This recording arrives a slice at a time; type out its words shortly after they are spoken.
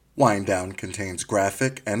Wind Down contains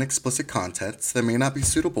graphic and explicit contents that may not be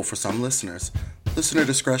suitable for some listeners. Listener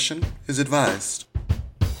discretion is advised.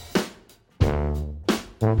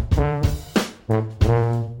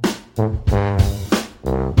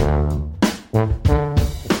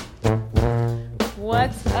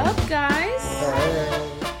 What's up, guys?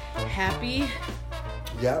 Hey. Happy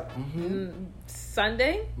Yep.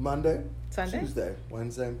 Sunday? Monday. Sunday? Tuesday.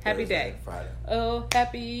 Wednesday. Happy Thursday, day. Friday. Oh,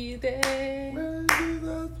 happy day.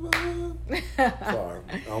 Sorry.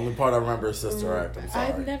 The only part I remember is Sister Act. I'm sorry.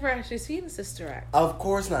 I've never actually seen Sister Act. Of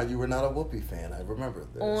course not. You were not a Whoopi fan. I remember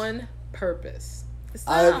this. On purpose. It's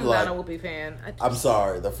I'm not, I'm not a Whoopi fan. I'm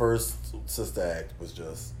sorry. The first Sister Act was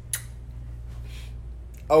just...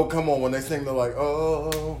 Oh, come on. When they sing, they're like,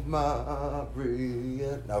 oh,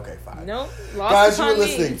 Maria. Okay, fine. Nope. Guys, you were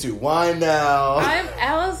listening to Wind Down. I'm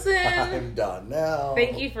Allison. I'm done now.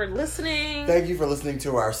 Thank you for listening. Thank you for listening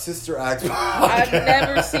to our Sister Act podcast. I've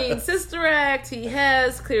never seen Sister Act. He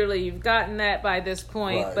has. Clearly, you've gotten that by this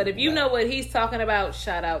point. Right, but if you know what he's talking about,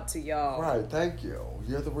 shout out to y'all. Right, thank you.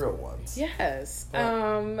 You're the real ones. Yes.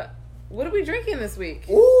 Right. What are we drinking this week?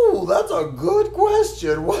 Ooh, that's a good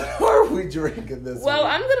question. What are we drinking this week? Well,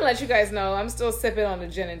 I'm going to let you guys know I'm still sipping on the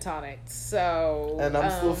gin and tonic. So, And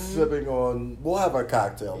I'm still sipping on... We'll have our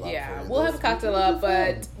cocktail up. Yeah, for you we'll this have a cocktail week. up,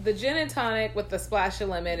 but the gin and tonic with the splash of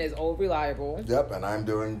lemon is Old Reliable. Yep, and I'm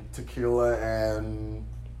doing tequila and...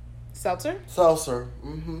 Seltzer? Seltzer.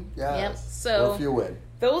 Mm-hmm, yes. Yep, so... If you win.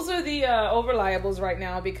 Those are the Old Reliables right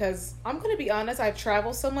now because I'm going to be honest, I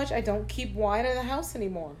travel so much, I don't keep wine in the house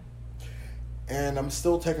anymore. And I'm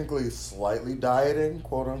still technically slightly dieting,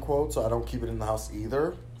 quote unquote, so I don't keep it in the house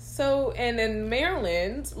either. So, and in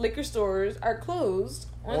Maryland, liquor stores are closed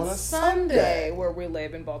on a Sunday where we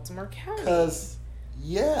live in Baltimore County. Because,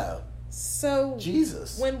 yeah. So,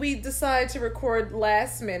 Jesus. when we decide to record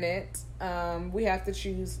last minute, we have to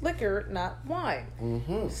choose liquor, not wine.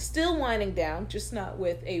 Mm-hmm. Still winding down, just not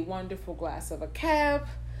with a wonderful glass of a cab,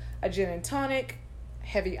 a gin and tonic,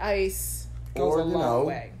 heavy ice, goes a long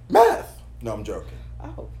way. Meth. No, I'm joking.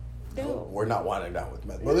 Oh, no. We're not winding down with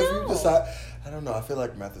meth. But if you decide, I don't know, I feel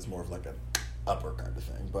like meth is more of like an upper kind of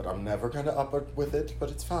thing. But I'm never going to up it with it, but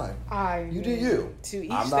it's fine. You do you. To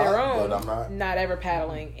each I'm their not, own. but I'm not ever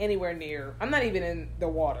paddling anywhere near. I'm not even in the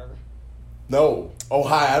water. No. Oh,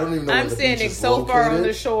 hi. I don't even know where I'm the standing beach is so far on located.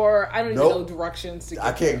 the shore, I don't even know directions to get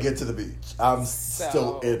I can't there. get to the beach. I'm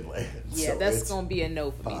still inland. Yeah, so that's going to be a no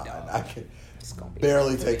for me, fine. dog. I can It's gonna be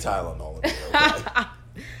barely take Tylenol. Okay?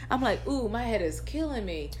 I'm like, ooh, my head is killing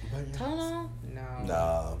me. But yes. Tylenol? No.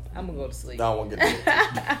 Nah. I'm going to go to sleep. No, I won't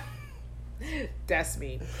get That's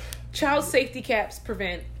me. Child safety caps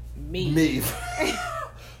prevent me. Me.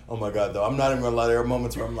 Oh my God, though. I'm not even going to lie. There are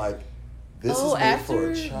moments where I'm like, this is made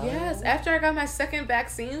for a child. Yes, after I got my second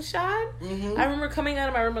vaccine shot, I remember coming out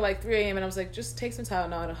of my room at like 3 a.m. and I was like, just take some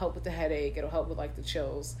Tylenol. It'll help with the headache. It'll help with like the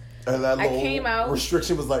chills. And that little came out,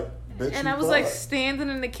 restriction was like, bitch, and I was like standing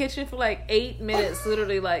in the kitchen for like 8 minutes,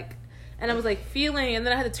 literally like, and I was like feeling, and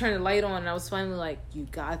then I had to turn the light on, and I was finally like, you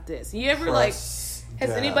got this. You ever has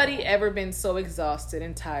anybody ever been so exhausted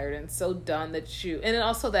and tired and so done that you, and then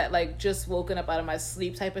also that like just woken up out of my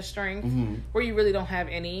sleep type of strength where you really don't have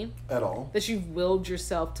any at all, that you've willed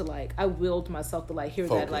yourself to like, I willed myself to like hear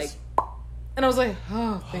focus. That like, and I was like,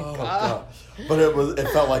 oh, thank God. But it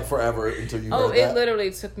felt like forever until you heard that. It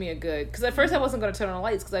literally took me a good, because at first I wasn't going to turn on the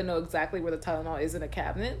lights because I know exactly where the Tylenol is in a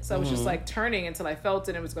cabinet. So I was just like turning until I felt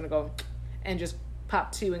it and it was going to go and just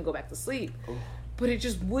pop two and go back to sleep. But it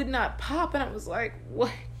just would not pop, and I was like,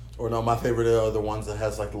 what? Or no, my favorite are the ones that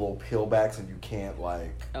has like the little peel backs and you can't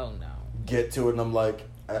like get to it. And I'm like,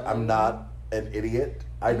 I'm not an idiot.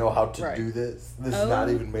 I know how to do this. This is not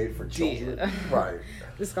even made for children. Right.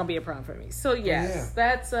 This is gonna be a problem for me. So yes,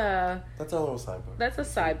 that's our little sidebar. That's a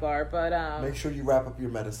sidebar, but make sure you wrap up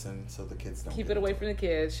your medicine so the kids don't keep it away from the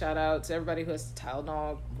kids. Shout out to everybody who has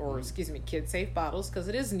Tylenol or kid safe bottles because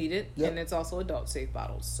it is needed, and it's also adult safe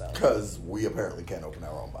bottles. So because we apparently can't open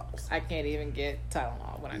our own bottles. I can't even get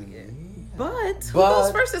Tylenol when I need it. But who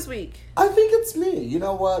goes first this week? I think it's me. You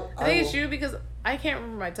know what? I think it's you because I can't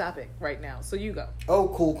remember my topic right now. So you go. Oh,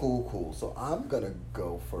 cool. So I'm gonna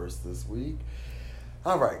go first this week.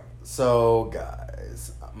 All right, so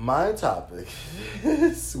guys, my topic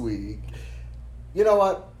this week, you know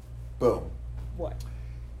what? Boom. What?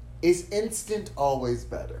 Is instant always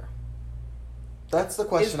better? That's the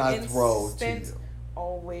question I throw to you.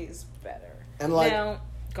 Always better. And like, now,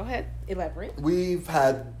 go ahead, elaborate. We've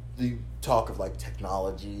had the talk of like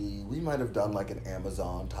technology. We might have done like an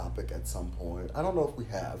Amazon topic at some point. I don't know if we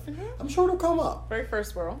have. I'm sure it'll come up. Very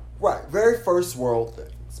first world. Right, very first world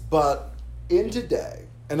things. But in today,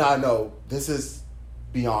 and I know this is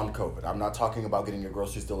beyond COVID. I'm not talking about getting your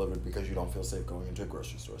groceries delivered because you don't feel safe going into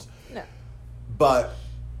grocery stores. No. But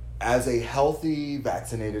as a healthy,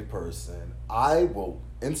 vaccinated person, I will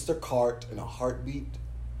Instacart in a heartbeat.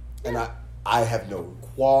 Yeah. And I have no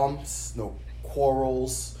qualms, no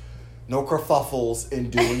quarrels, no kerfuffles in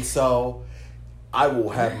doing so. I will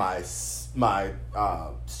have my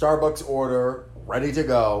Starbucks order ready to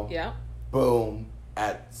go. Yeah. Boom.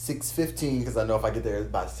 At 6:15, because I know if I get there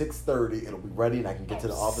by 6:30, it'll be ready and I can get to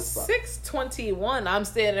the office. 6:21, I'm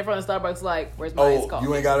standing in front of Starbucks like, where's my iced coffee?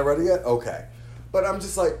 You ain't got it ready yet? Okay. But I'm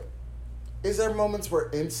just like, is there moments where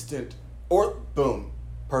instant, or boom,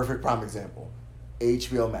 perfect prime example,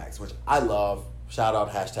 HBO Max, which I love, shout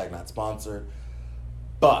out, #not sponsored,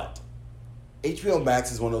 but HBO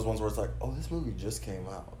Max is one of those ones where it's like, oh, this movie just came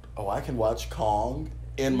out. Oh, I can watch Kong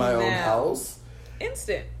in my own house.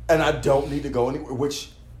 Instant. And I don't need to go anywhere,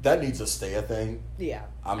 which that needs to stay a thing. Yeah.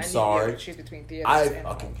 I'm sorry. Choose between theaters I and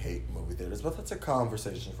fucking hate movie theaters, but that's a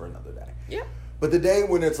conversation for another day. Yeah. But the day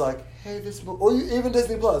when it's like, hey, this movie, or even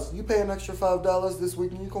Disney Plus, you pay an extra $5 this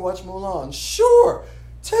week and you can watch Mulan. Sure.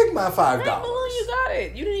 Take my $5. Right, Mulan, you got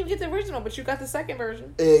it. You didn't even get the original, but you got the second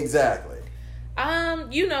version. Exactly.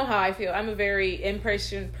 You know how I feel. I'm a very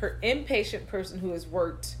impatient person who has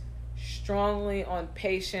worked strongly on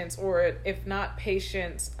patience, or if not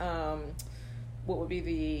patience, what would be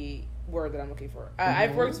the word that I'm looking for?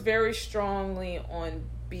 I've worked very strongly on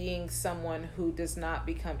being someone who does not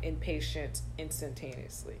become impatient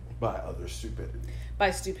instantaneously. By other stupidity. By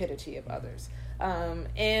stupidity of others.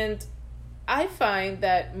 And I find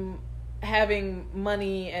that having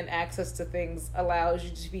money and access to things allows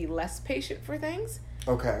you to be less patient for things.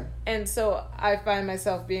 Okay. And so I find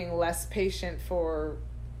myself being less patient for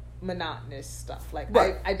monotonous stuff. Like,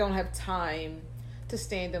 right. I don't have time to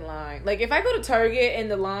stand in line. Like, if I go to Target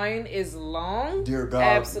and the line is long, dear God,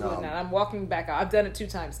 absolutely not. I'm walking back out. I've done it 2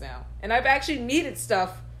 times now. And I've actually needed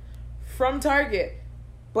stuff from Target,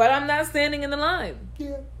 but I'm not standing in the line.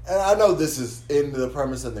 Yeah. And I know this is in the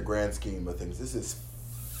premise and the grand scheme of things. This is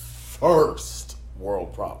first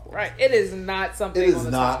world problem. Right. It is not something. It is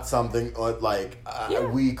not something like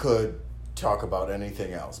we could talk about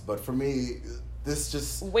anything else. But for me, this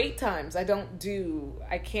just wait times. I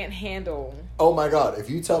can't handle. Oh my God! If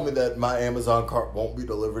you tell me that my Amazon cart won't be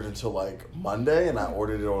delivered until like Monday, and I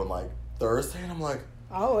ordered it on like Thursday, and I'm like,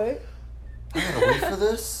 I'll wait. I gotta wait for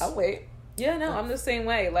this. I'll wait. Yeah, no, I'm the same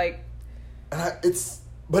way. Like,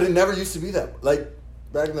 but it never used to be that. Like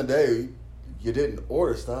back in the day, you didn't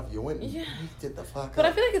order stuff. You went and did the fuck. But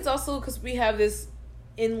I feel like it's also because we have this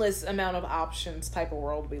endless amount of options type of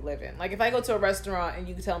world we live in. Like, if I go to a restaurant and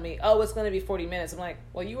you can tell me, oh, it's going to be 40 minutes, I'm like,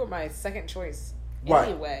 well, you were my second choice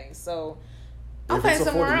anyway. Right. So I'll find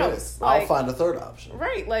somewhere else. I'll find a third option.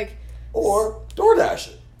 Right. Like, or DoorDash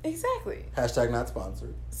it. Exactly. #not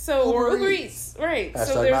sponsored. So, or Uber Eats. Right.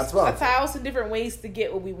 So there's 1,000 different ways to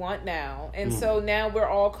get what we want now. And so now we're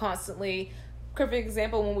all constantly, perfect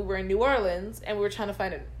example, when we were in New Orleans and we were trying to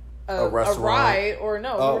find a ride, we were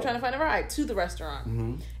trying to find a ride to the restaurant.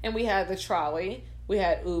 Mm-hmm. And we had the trolley, we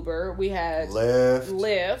had Uber, we had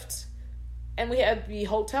Lyft, and we had the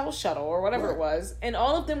hotel shuttle or whatever it was. And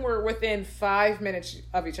all of them were within 5 minutes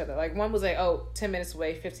of each other. Like, one was like, 10 minutes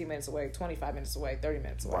away, 15 minutes away, 25 minutes away, 30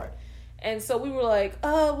 minutes away. Right. And so we were like,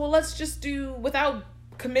 well, let's just do, without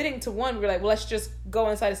committing to one, we were like, well, let's just go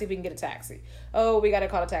inside and see if we can get a taxi. Oh, we got to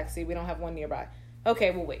call a taxi. We don't have one nearby.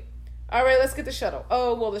 Okay, we'll wait. All right, let's get the shuttle.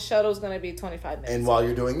 Oh, well, the shuttle's going to be 25 minutes. And while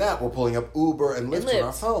you're doing that, we're pulling up Uber and Lyft on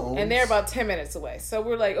our phones. And they're about 10 minutes away. So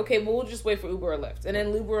we're like, okay, well, we'll just wait for Uber or Lyft. And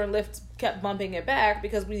then Uber and Lyft kept bumping it back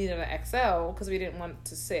because we needed an XL because we didn't want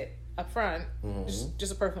to sit up front. Mm-hmm.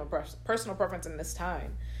 Just a personal preference in this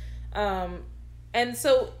time. And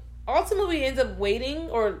so ultimately we ended up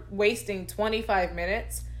wasting 25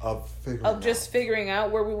 minutes of figuring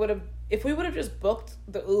out where we would have, if we would have just booked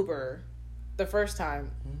the Uber the first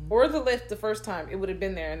time, or the Lyft the first time, it would have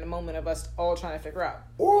been there in the moment of us all trying to figure out.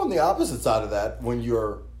 Or on the opposite side of that, when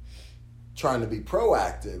you're trying to be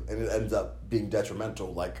proactive and it ends up being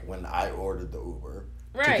detrimental, like when I ordered the Uber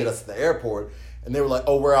to get us to the airport, and they were like,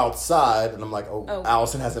 oh, we're outside, and I'm like, oh.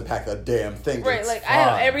 Allison hasn't packed a damn thing. Right, like, I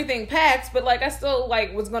had everything packed, but like I still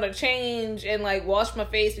like was gonna change and like wash my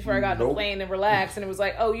face before I got on the plane and relax, and it was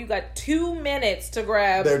like, oh, you got 2 minutes to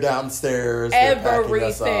grab. They're downstairs.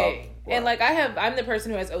 Everything. And like I'm the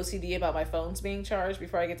person who has OCD about my phones being charged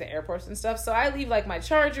before I get to airports and stuff. So I leave like my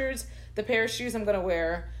chargers, the pair of shoes I'm gonna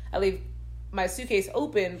wear. I leave my suitcase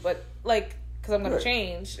open, but like because I'm gonna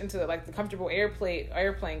change into like the comfortable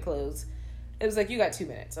airplane clothes. It was like, you got 2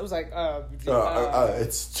 minutes. I was like,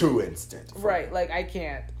 it's too instant. Right, like I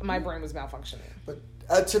can't. My brain was malfunctioning. But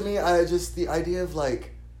To me, the idea of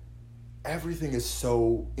like everything is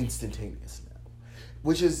so instantaneous now,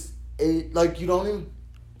 which is you don't even.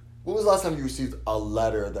 When was the last time you received a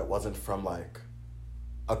letter that wasn't from like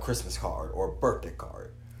a Christmas card or a birthday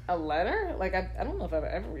card? A letter? Like I don't know if I've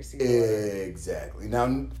ever received a letter. Exactly. Now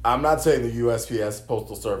I'm not saying the USPS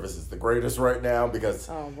Postal Service is the greatest right now because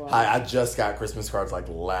I just got Christmas cards like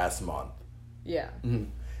last month. Yeah. Mm-hmm.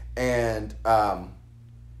 And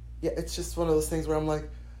it's just one of those things where I'm like,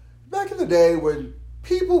 back in the day when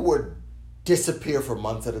people would disappear for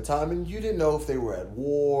months at a time and you didn't know if they were at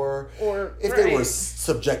war or if they were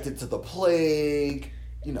subjected to the plague,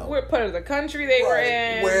 what part of the country they were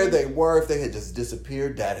in, where they were, if they had just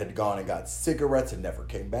disappeared, dad had gone and got cigarettes and never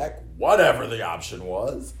came back, whatever the option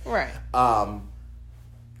was. Right.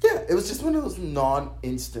 It was just one of those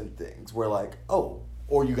non-instant things where like,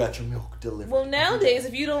 or you got your milk delivered. Well, nowadays,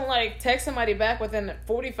 if you don't like text somebody back within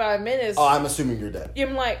 45 minutes, I'm assuming you're dead.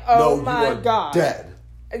 I'm like, my God, dead.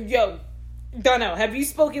 Yo, don't know. Have you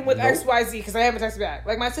spoken with XYZ? Because I haven't texted back.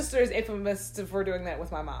 Like, my sister is infamous for doing that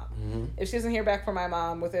with my mom. Mm-hmm. If she doesn't hear back from my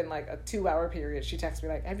mom within, like, a 2-hour period, she texts me,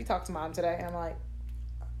 like, have you talked to mom today? And I'm like...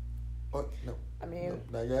 What? No. I mean...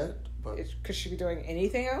 No, not yet, but... Could she be doing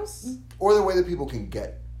anything else? Or the way that people can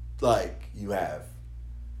get, like, you have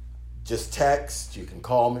just text, you can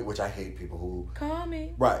call me, which I hate people who... Call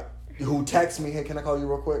me. Right. Who text me, hey, can I call you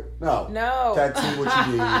real quick? No. Text me what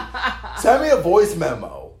you need. Send me a voice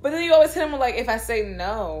memo. But then you always hit him with, like, if I say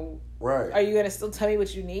no, right, are you going to still tell me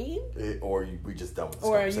what you need? We just done with this conversation.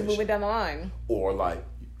 Or are you moving down the line? Or, like,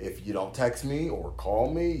 if you don't text me or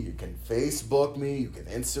call me, you can Facebook me, you can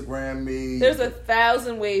Instagram me. There's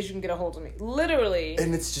 1,000 ways you can get a hold of me. Literally.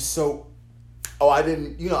 And it's just so... I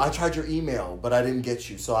didn't... I tried your email, but I didn't get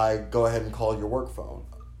you, so I go ahead and call your work phone.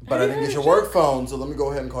 But I didn't get your work phone, so let me go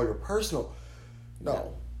ahead and call your personal...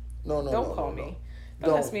 No. Don't call me.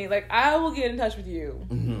 That's me. Like, I will get in touch with you.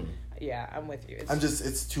 Mm-hmm. Yeah, I'm with you.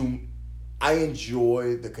 It's too... I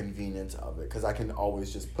enjoy the convenience of it because I can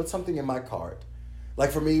always just put something in my cart. Like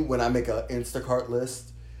for me, when I make an Instacart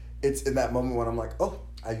list, it's in that moment when I'm like,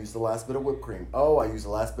 I used the last bit of whipped cream. I used the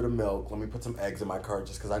last bit of milk. Let me put some eggs in my cart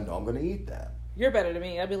just because I know I'm going to eat that. You're better than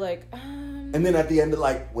me. I'd be like, And then at the end of,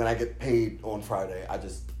 like, when I get paid on Friday, I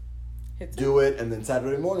just do it. And then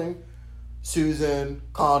Saturday morning, Susan,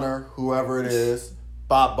 Connor, whoever it is...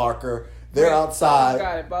 Bob Barker, they're outside.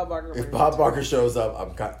 Got it, Bob Barker. If Bob Barker shows up,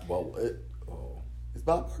 is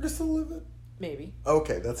Bob Barker still living? Maybe.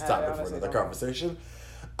 Okay, that's time for another conversation.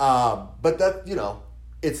 But that,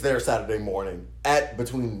 it's there Saturday morning at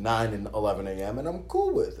between 9 and 11 a.m. and I'm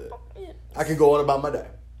cool with it. Yeah. I can go on about my day.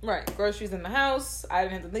 Right. Groceries in the house. I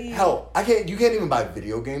didn't have to leave. Hell, you can't even buy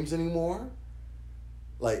video games anymore.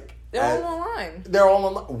 Like... They're all online. They're all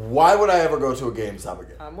online. Why would I ever go to a GameStop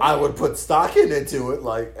again? I would put stock into it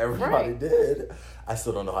like everybody did. I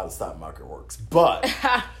still don't know how the stock market works. But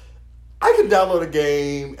I can download a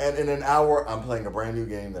game and in an hour I'm playing a brand new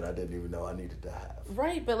game that I didn't even know I needed to have.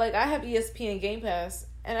 Right, but like I have ESPN Game Pass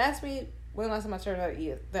and ask me when last time I turned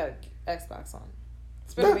that Xbox on.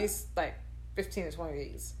 It's been at least like 15 to 20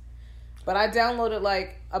 days. But I downloaded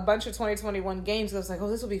like a bunch of 2021 games and I was like,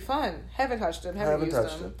 this will be fun. Haven't touched them. Haven't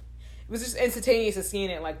used them. It was just instantaneous of seeing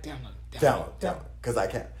it, like, download. Because I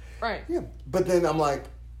can. Right. Yeah. But then I'm like,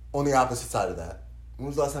 on the opposite side of that, when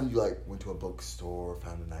was the last time you, like, went to a bookstore,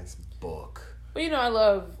 found a nice book? Well, I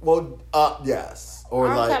love... Well, yes. Or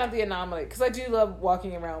I'm kind of the anomaly, because I do love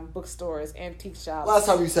walking around bookstores, antique shops. Last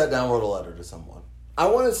time you sat down and wrote a letter to someone. I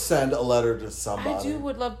want to send a letter to somebody.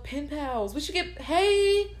 would love pen pals. We should get...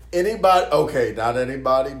 Hey... Anybody... Okay, not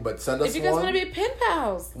anybody, but send us one. If you guys want to be pen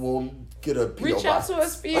pals. We'll... Get a P.O. Reach out to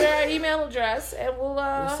us via our email address and we'll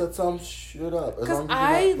set some shit up. Because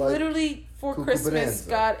I literally for Christmas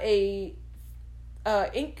got a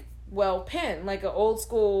inkwell pen, like an old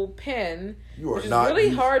school pen, which is really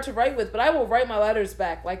hard to write with. But I will write my letters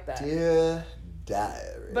back like that. Dear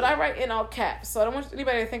Diary. But I write in all caps, so I don't want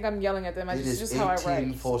anybody to think I'm yelling at them. It's just how I write.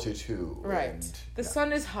 1842. Right. The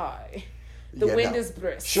sun is high. The wind is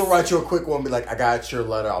brisk. She'll write you a quick one, be like, "I got your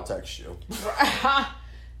letter. I'll text you."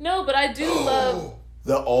 No, but I do love...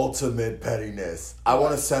 The ultimate pettiness. I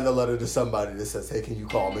want to send a letter to somebody that says, hey, can you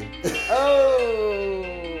call me?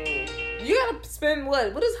 You gotta spend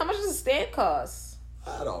what? How much does a stamp cost?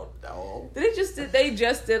 I don't know. They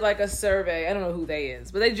just did like a survey. I don't know who they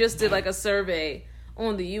is, but they just did like a survey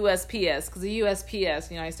on the USPS, because the USPS,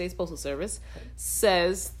 United States Postal Service,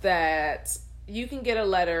 says that you can get a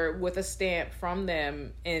letter with a stamp from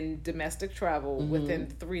them in domestic travel within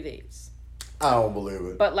 3 days. I don't believe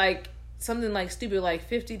it. But like something like stupid, like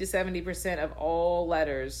 50 to 70% of all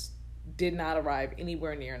letters did not arrive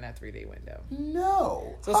anywhere near in that 3-day window.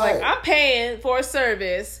 No. So it's like, I'm paying for a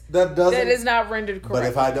service that is not rendered correctly. But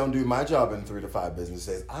if I don't do my job in 3 to 5 business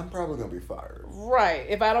days, I'm probably going to be fired. Right.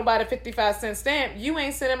 If I don't buy the 55-cent stamp, you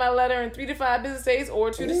ain't sending my letter in 3 to 5 business days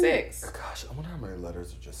or 2 to 6. Gosh, I wonder how many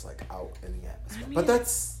letters are just like out in the atmosphere. But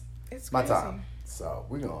that's my time. So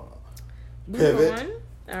we're going to pivot.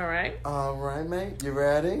 All right, mate. You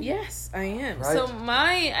ready? Yes, I am. Right. So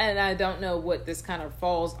and I don't know what this kind of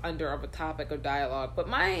falls under of a topic of dialogue, but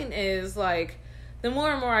mine is like, the more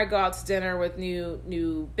and more I go out to dinner with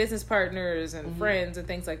new business partners and friends and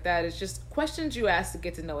things like that, it's just questions you ask to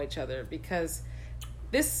get to know each other, because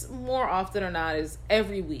this, more often or not, is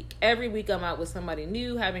every week. Every week I'm out with somebody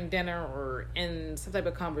new, having dinner or in some type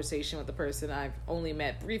of conversation with the person I've only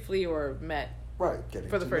met briefly or met getting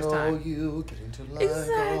for the to first know time. You, getting to like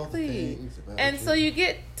all the things about and you. So you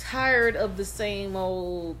get tired of the same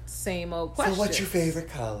old questions. So what's your favorite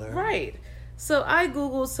color? Right. So I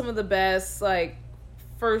Googled some of the best, like,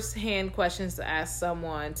 first-hand questions to ask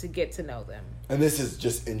someone to get to know them. And this is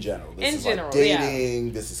just in general. This is general, like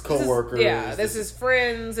dating. This is coworkers. This is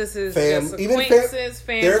friends. This is acquaintances,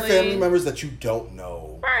 family. There are family members that you don't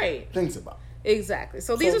know things about. Exactly.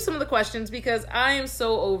 So these are some of the questions, because I am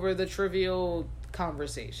so over the trivial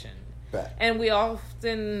conversation. And we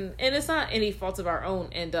often, and it's not any fault of our own,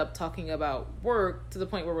 end up talking about work to the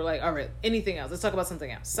point where we're like, all right, anything else? Let's talk about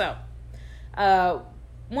something else. So,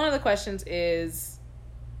 one of the questions is,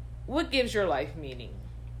 what gives your life meaning?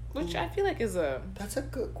 Which I feel like is that's a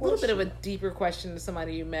good question. A little bit of a deeper question to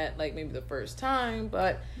somebody you met, like, maybe the first time,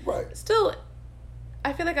 but right. Still,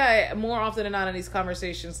 I feel like I, more often than not in these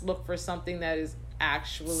conversations, look for something that is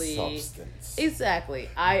actually substance. Exactly.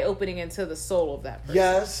 Eye-opening into the soul of that person.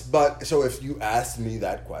 Yes, but so if you asked me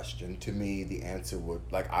that question, to me the answer would,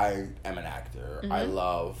 like, I am an actor. I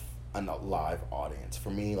love a live audience. For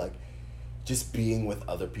me, like, just being with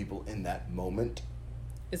other people in that moment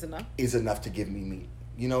is enough to give me meaning.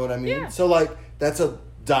 You know what I mean? Yeah. So, like, that's a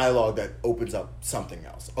dialogue that opens up something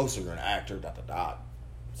else. Oh, so you're an actor, ...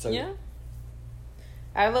 So yeah.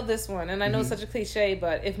 I love this one, and I know it's such a cliche,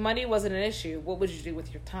 but if money wasn't an issue, what would you do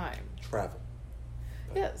with your time? Travel.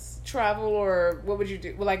 Yes, travel, or what would you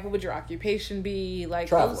do? Like, what would your occupation be? Like,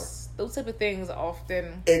 Traveler. Those type of things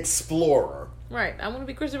often. Explorer. Right. I want to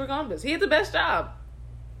be Christopher Columbus. He had the best job.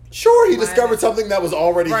 Sure, he discovered something that was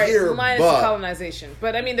already here, minus the colonization.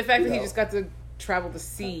 But, I mean, the fact that he just got to travel the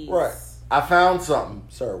seas. Right. I found something.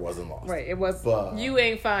 Sir, it wasn't lost. Right, it was. But you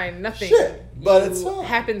ain't find nothing. Shit, but it's fine.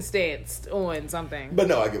 Happenstanced on something. But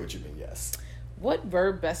no, I get what you mean, yes. What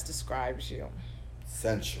verb best describes you?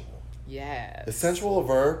 Sensual. Yes. Is sensual a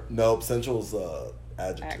verb? Nope, sensual's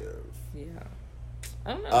adjective. Yeah.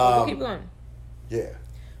 I don't know. We'll keep going. Yeah.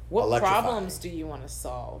 What problems do you want to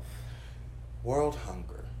solve? World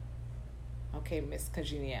hunger. Okay, Miss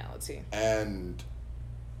Congeniality. And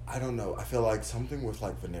I don't know. I feel like something with,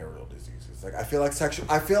 like, venereal diseases. Like, I feel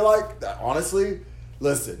like that, honestly,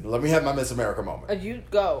 listen, let me have my Miss America moment. You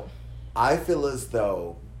go. I feel as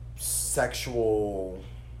though sexual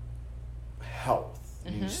health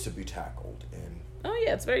needs to be tackled in. Oh,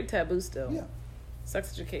 yeah, it's very taboo still. Yeah.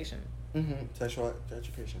 Sex education. Sexual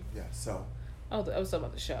education, yeah, so. Oh, I was talking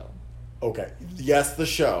about the show. Okay. Yes, the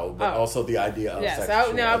show, but also the idea of sexual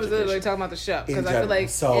education. I was literally talking about the show. Because I feel like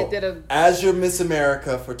it did a... As your Miss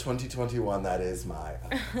America for 2021, that is my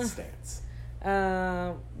stance.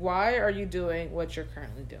 Why are you doing what you're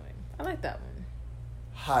currently doing? I like that one.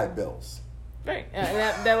 High bills. Right. And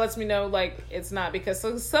that lets me know, like, it's not because...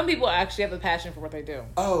 So some people actually have the passion for what they do.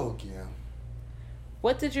 Oh, yeah.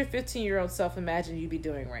 What did your 15-year-old self imagine you'd be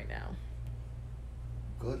doing right now?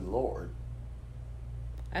 Good Lord.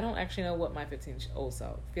 I don't actually know what my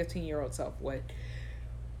 15-year-old self would.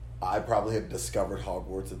 I probably had discovered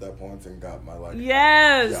Hogwarts at that point and got my, like...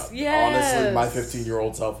 Yes. Honestly, my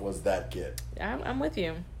 15-year-old self was that kid. I'm with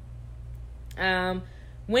you.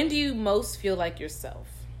 When do you most feel like yourself?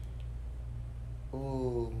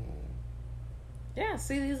 Ooh. Yeah,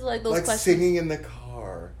 see, these are like those like questions. Singing in the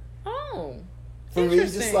car. Oh. For me,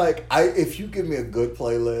 just like, if you give me a good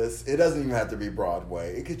playlist, it doesn't even have to be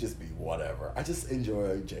Broadway. It could just be whatever. I just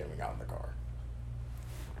enjoy jamming out in the car.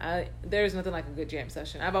 There's nothing like a good jam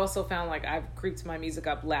session. I've also found, like, I've creeped my music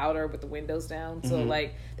up louder with the windows down. So,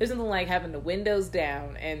 like, there's nothing like having the windows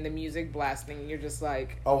down and the music blasting. And you're just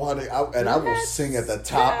like... Oh, honey, I will sing at the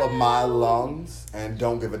top of my lungs and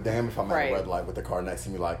don't give a damn if I'm at a red light with the car next to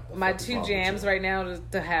me. Like, my two jams right now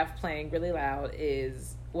to have playing really loud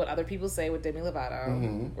is... What Other People Say with Demi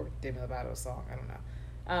Lovato, or Demi Lovato's song, I don't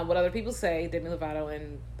know. What Other People Say, Demi Lovato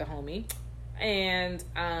and the homie. And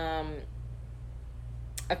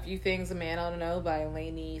A Few Things a Man Ought to Know by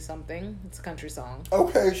Lainey something. It's a country song.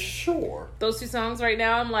 Okay, sure. Those two songs right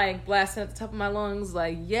now, I'm like blasting at the top of my lungs.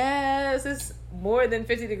 Like, yes, it's more than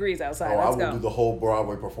 50 degrees outside. Let's go. I will do the whole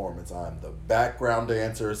Broadway performance. I'm the background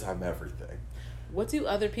dancers. I'm everything. What do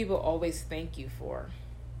other people always thank you for?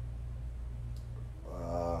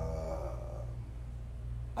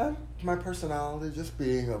 My personality, just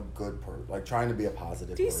being a good person, like trying to be a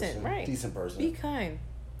positive person. Right. Decent person. Be kind.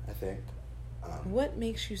 I think. What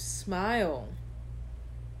makes you smile?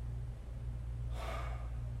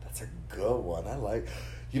 That's a good one. I like.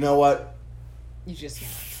 You know what? You just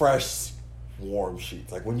fresh, warm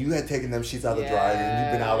sheets. Like when you had taken them sheets out of the dryer and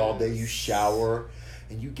you've been out all day, you shower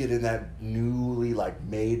and you get in that newly like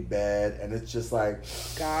made bed, and it's just like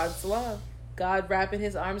God's love. God wrapping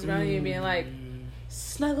His arms around you and being like,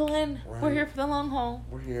 snuggle in. Right. We're here for the long haul.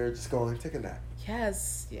 We're here. Just go and take a nap.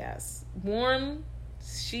 Yes. Warm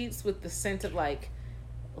sheets with the scent of like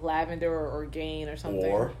lavender or gain or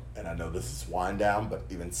something. Or, and I know this is wind down, but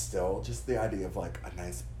even still, just the idea of like a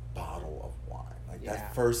nice bottle of wine. Like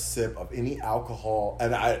that first sip of any alcohol.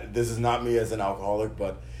 And this is not me as an alcoholic,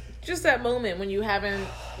 but just that moment when you're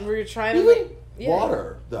trying to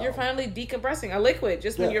water. Though. You're finally decompressing a liquid.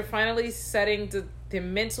 Just when you're finally setting the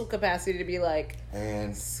mental capacity to be like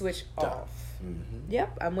and switch done. Off. Mm-hmm.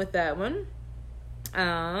 Yep, I'm with that one.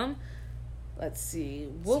 Let's see.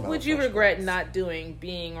 What would you regret not doing,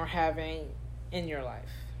 being, or having in your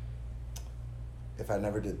life? If I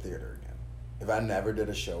never did theater again. If I never did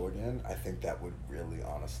a show again, I think that would really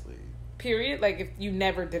honestly... Period? Like, if you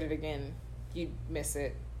never did it again, you'd miss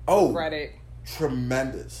it. Oh, regret it.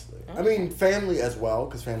 Tremendously. Okay. I mean, family as well,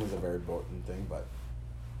 because family's a very important thing, but...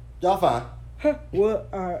 Y'all fine. What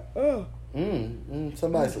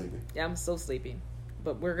somebody's sleepy. Yeah, I'm so sleepy.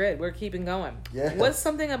 But we're good. We're keeping going. Yeah. What's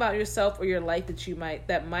something about yourself or your life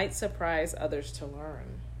that might surprise others to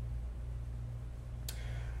learn?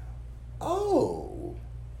 Oh.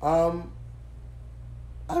 I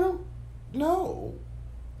don't know.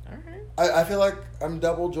 All right. I feel like I'm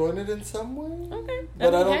double jointed in some way. Okay.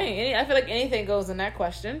 But I feel like anything goes in that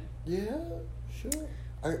question. Yeah, sure.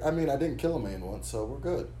 I mean, I didn't kill a man once, so we're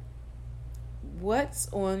good.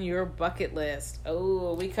 What's on your bucket list?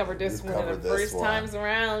 Oh, we covered this one the first times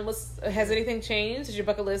around. Has anything changed? Has your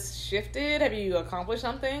bucket list shifted? Have you accomplished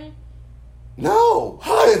something? No.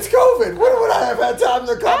 Hi, it's COVID. When would I have had time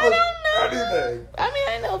to accomplish anything? I mean,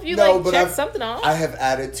 I know if you check something off. I have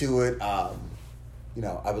added to it. I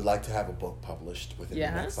would like to have a book published within the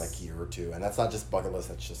next year or two, and that's not just bucket list.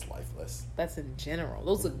 That's just life list. That's in general.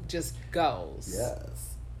 Those are just goals.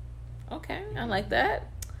 Yes. Okay, I like that.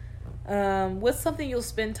 What's something you'll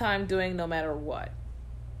spend time doing no matter what?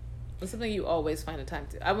 What's something you always find a time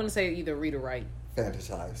to? I wouldn't say either read or write.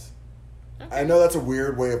 Fantasize. Okay. I know that's a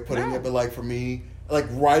weird way of putting it, but like for me, like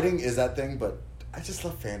writing is that thing, but I just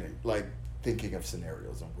love like thinking of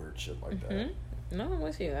scenarios and weird shit like that. No, I'm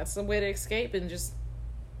with you. That's a way to escape and just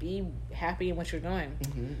be happy in what you're doing.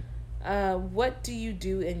 Mm-hmm. What do you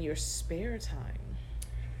do in your spare time?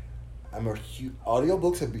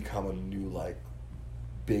 Audiobooks have become a new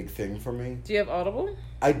big thing for me. Do you have Audible?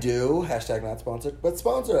 I do. # not sponsored, but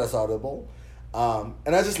sponsor us, Audible.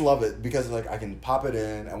 And I just love it because I can pop it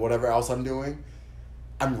in and whatever else I'm doing,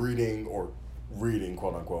 I'm reading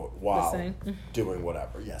quote unquote while listening. Doing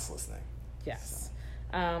whatever. Yes, listening. Yes.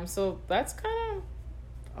 So that's kind of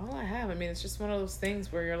all I have. I mean, it's just one of those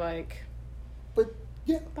things where you're like, but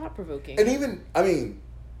yeah, thought provoking. And even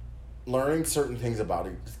learning certain things about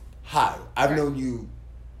it. Hi, I've known you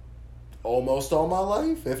almost all my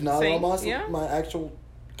life, if not all my actual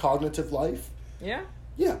cognitive life. Yeah.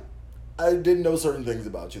 Yeah. I didn't know certain things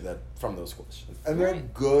about you from those questions. And they're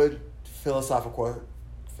good philosophical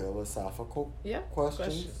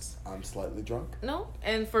questions. I'm slightly drunk. No.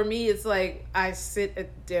 And for me, it's like I sit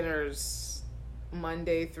at dinners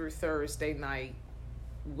Monday through Thursday night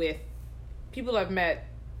with people I've met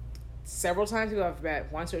several times, people I've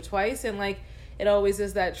met once or twice, and it always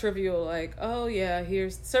is that trivial, oh yeah,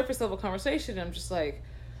 here's surface level conversation. I'm just like,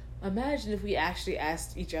 imagine if we actually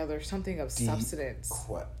asked each other something of substance.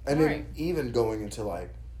 And then even going into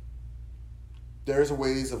there's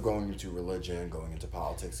ways of going into religion, going into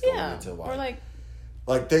politics, going into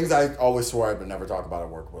or things I always swore I would never talk about at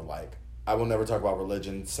work were I will never talk about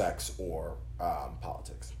religion, sex, or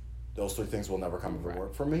politics. Those three things will never come into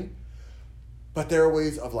work for me. But there are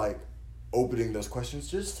ways of opening those questions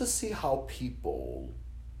just to see how people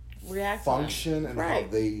react, function, and how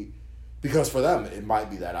they, because for them it might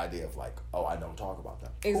be that idea of I don't talk about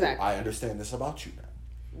that. Exactly. I understand this about you now.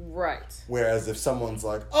 Right. Whereas if someone's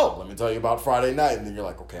like, oh, let me tell you about Friday night, and then you're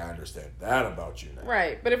like, okay, I understand that about you now.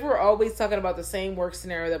 Right. But if we're always talking about the same work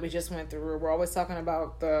scenario that we just went through, we're always talking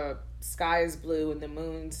about the sky is blue and the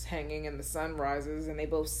moon's hanging and the sun rises and they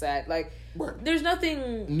both set. Like, there's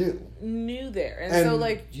nothing new there. And so,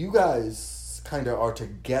 like... you guys kind of are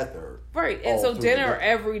together. Right. And so dinner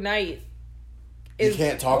every night is you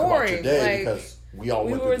can't talk boring. About your day like, because we all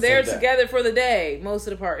we were there together for the day most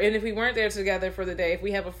of the part. And if we weren't there together for the day, if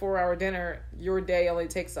we have a 4-hour dinner, your day only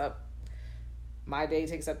takes up, my day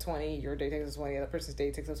takes up 20, your day takes up 20, the other person's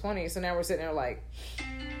day takes up 20. So now we're sitting there like,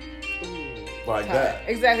 like that.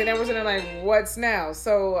 Exactly. Now we're sitting there like, what's now?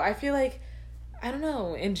 So I feel like, I don't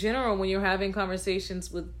know, in general, when you're having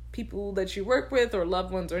conversations with people that you work with or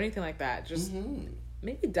loved ones or anything like that, just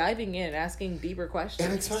maybe diving in, asking deeper questions.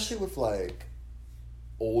 And especially with like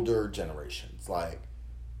older generations, like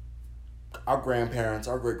our grandparents,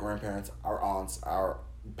 our great-grandparents, our aunts, our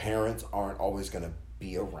parents aren't always going to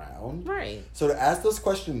be around. Right. So to ask those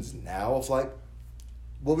questions now of like,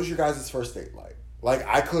 what was your guys' first date like? Like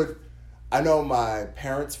I know my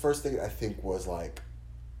parents' first date I think was like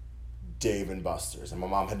Dave and Buster's, and my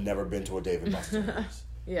mom had never been to a Dave and Buster's.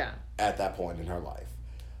 Yeah. At that point in her life.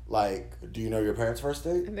 Like, do you know your parents' first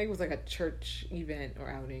date? I think it was like a church event or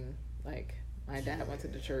outing. Like, my dad went to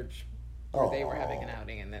the church where they were having an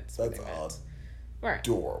outing, and that's where they met. Right.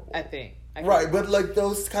 Adorable. I think. Right, but like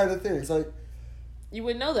those kind of things, like... You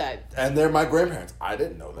would know that. And they're my grandparents. I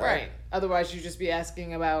didn't know that. Right. Otherwise, you'd just be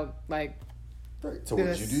asking about, like... Right, so what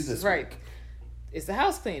did you do this week? Is the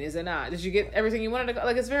house clean? Is it not? Did you get everything you wanted to...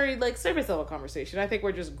 Like, it's very, like, surface level conversation. I think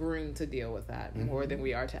we're just groomed to deal with that more than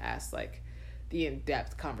we are to ask, like, the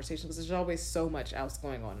in-depth conversations, because there's always so much else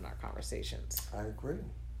going on in our conversations. I agree.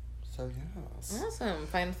 So, yes. Awesome.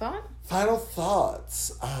 Final thought? Final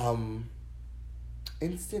thoughts.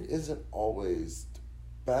 Instant isn't always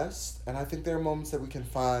best, and I think there are moments that we can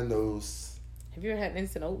find those... Have you ever had an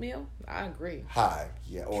instant oatmeal? I agree.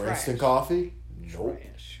 Yeah. Or instant coffee? Nope.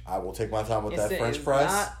 Trash. I will take my time with instant that French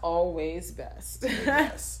press. Not always best.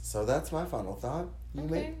 Yes. So that's my final thought.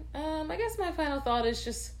 I guess my final thought is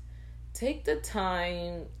just take the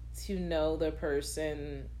time to know the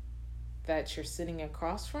person that you're sitting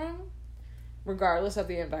across from, regardless of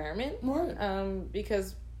the environment. Right.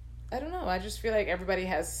 Because I don't know, I just feel like everybody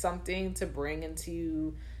has something to bring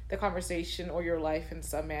into the conversation or your life in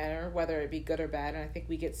some manner, whether it be good or bad. And I think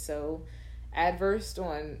we get so adverse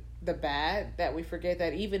on the bad that we forget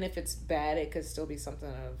that even if it's bad, it could still be something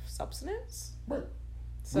of substance. Right.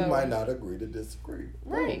 So, we might not agree to disagree.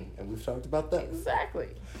 Right. And we've talked about that. Exactly.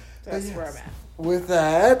 That's where I'm at. With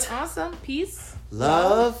that. Awesome. Peace.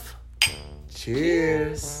 Love.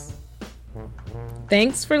 Cheers.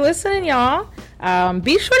 Thanks for listening, y'all.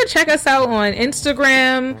 Be sure to check us out on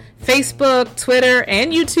Instagram, Facebook, Twitter,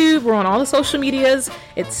 and YouTube. We're on all the social medias.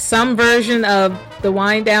 It's some version of the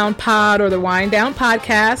Wind Down Pod or the Wind Down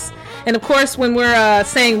Podcast. And of course, when we're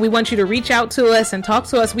saying we want you to reach out to us and talk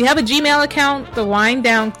to us, we have a Gmail account, the Wind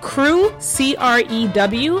Down Crew,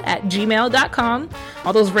 CREW @gmail.com.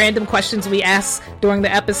 All those random questions we ask during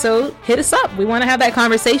the episode, hit us up. We want to have that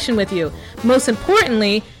conversation with you. Most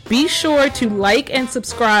importantly, be sure to like and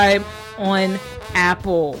subscribe on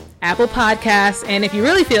Apple Podcasts. And if you're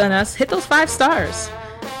really feeling us, hit those 5 stars.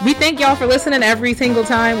 We thank y'all for listening every single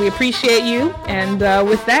time. We appreciate you. And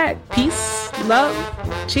with that, peace, love,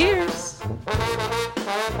 cheers.